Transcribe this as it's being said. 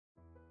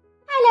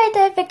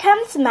Leute,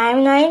 willkommen zu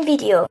meinem neuen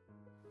Video.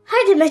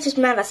 Heute möchte ich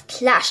mal was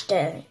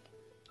klarstellen.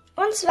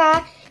 Und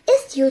zwar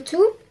ist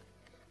YouTube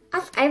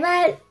auf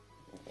einmal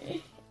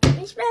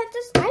nicht mehr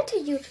das alte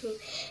YouTube.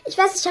 Ich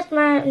weiß, ich habe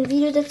mal ein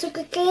Video dazu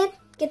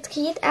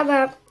gedreht,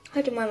 aber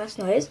heute mal was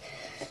Neues.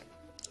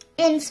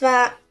 Und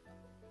zwar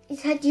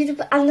ist halt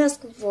YouTube anders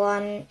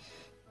geworden.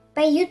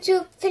 Bei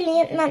YouTube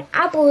verliert man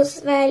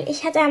Abos, weil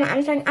ich hatte am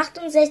Anfang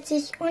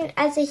 68 und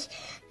als ich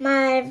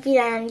mal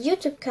wieder an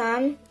YouTube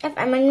kam, auf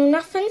einmal nur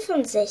noch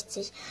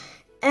 65.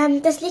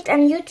 Das liegt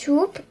an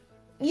YouTube.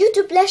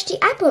 YouTube löscht die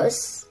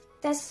Abos.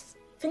 Das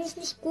finde ich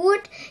nicht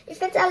gut. Ich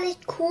finde es auch nicht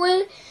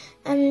cool.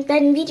 Bei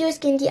den Videos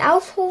gehen die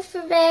Aufrufe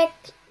weg.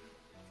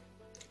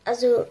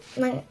 Also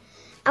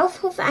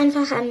Aufrufe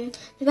einfach zum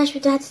Beispiel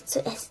du hattest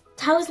zuerst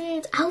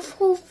 1000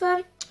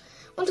 Aufrufe.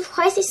 Und du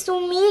freust dich so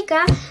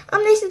mega.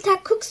 Am nächsten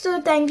Tag guckst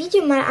du dein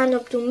Video mal an,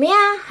 ob du mehr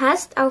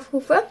hast,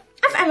 Aufrufe.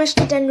 Auf einmal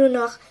steht dann nur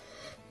noch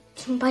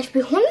zum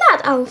Beispiel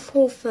 100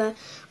 Aufrufe.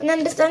 Und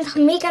dann bist du einfach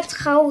mega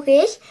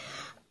traurig.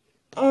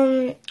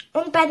 Und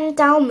bei den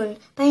Daumen.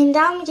 Bei den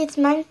Daumen sieht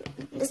man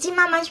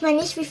manchmal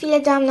nicht, wie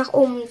viele Daumen nach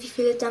oben und wie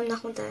viele Daumen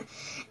nach unten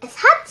es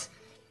hat.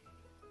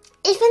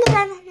 Ich finde es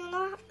einfach nur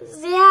noch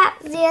sehr,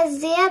 sehr,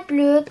 sehr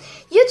blöd.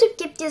 YouTube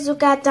gibt dir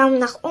sogar Daumen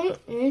nach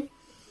unten.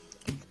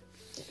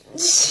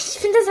 Ich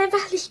finde das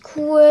einfach nicht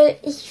cool.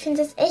 Ich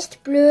finde das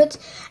echt blöd.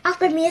 Auch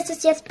bei mir ist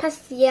es jetzt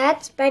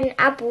passiert, bei den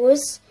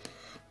Abos.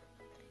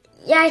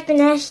 Ja, ich bin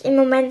echt im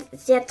Moment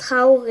sehr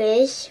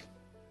traurig.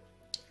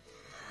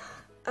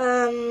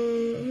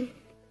 Bin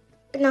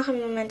auch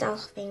im Moment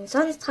auch wegen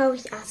sonst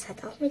traurig. Es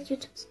hat auch mit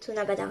YouTube zu tun,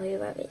 aber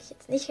darüber will ich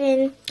jetzt nicht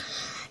reden.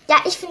 Ja,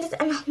 ich finde es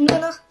einfach nur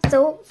noch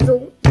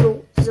so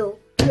blöd.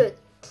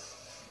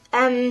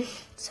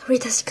 Sorry,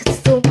 dass ich kurz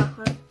so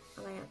mache.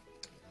 Aber ja.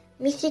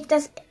 Mich regt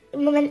das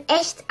im Moment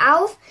echt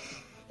auf.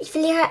 Ich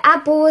verliere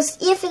Abos.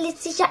 Ihr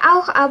verliert sicher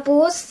auch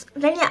Abos.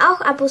 Wenn ihr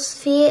auch Abos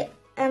verliert,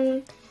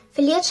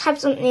 schreibt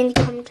es unten in die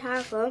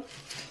Kommentare.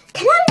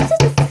 Keine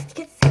Ahnung, was ich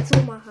jetzt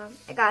so mache.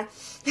 Egal.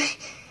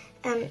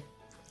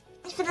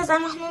 Ich finde das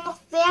einfach nur noch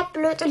sehr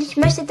blöd und ich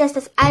möchte, dass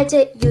das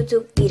alte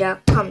YouTube wieder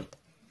kommt.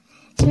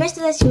 Ich möchte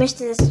das.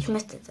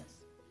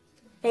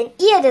 Wenn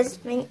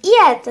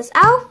ihr das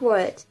auch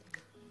wollt,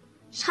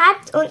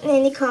 schreibt unten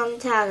in die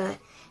Kommentare.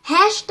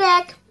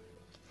 Hashtag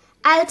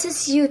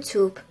altes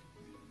YouTube.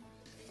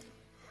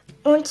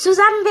 Und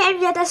zusammen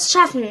werden wir das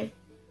schaffen.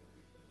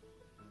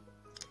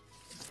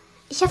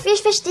 Ich hoffe, ihr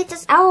versteht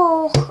das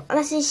auch,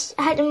 dass ich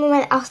halt im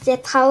Moment auch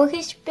sehr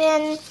traurig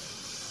bin.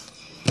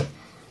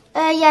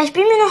 Ja, ich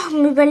bin mir noch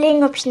am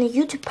Überlegen, ob ich eine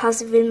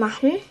YouTube-Pause will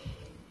machen.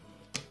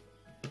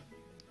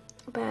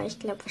 Aber ich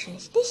glaube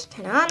wahrscheinlich nicht,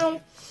 keine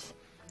Ahnung.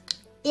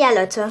 Ja,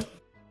 Leute.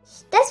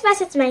 Das war's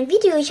jetzt mein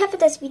Video. Ich hoffe,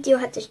 das Video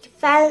hat euch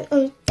gefallen.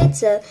 Und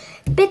bitte,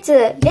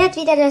 werdet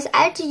wieder das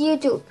alte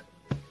YouTube.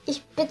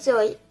 Ich bitte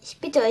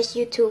euch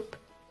YouTube.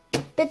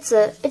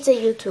 Bitte,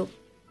 YouTube.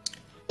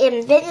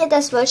 Eben, wenn ihr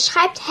das wollt,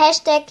 schreibt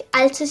Hashtag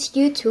altes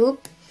YouTube.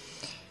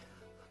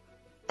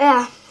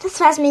 Ja, das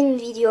war's mit dem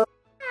Video.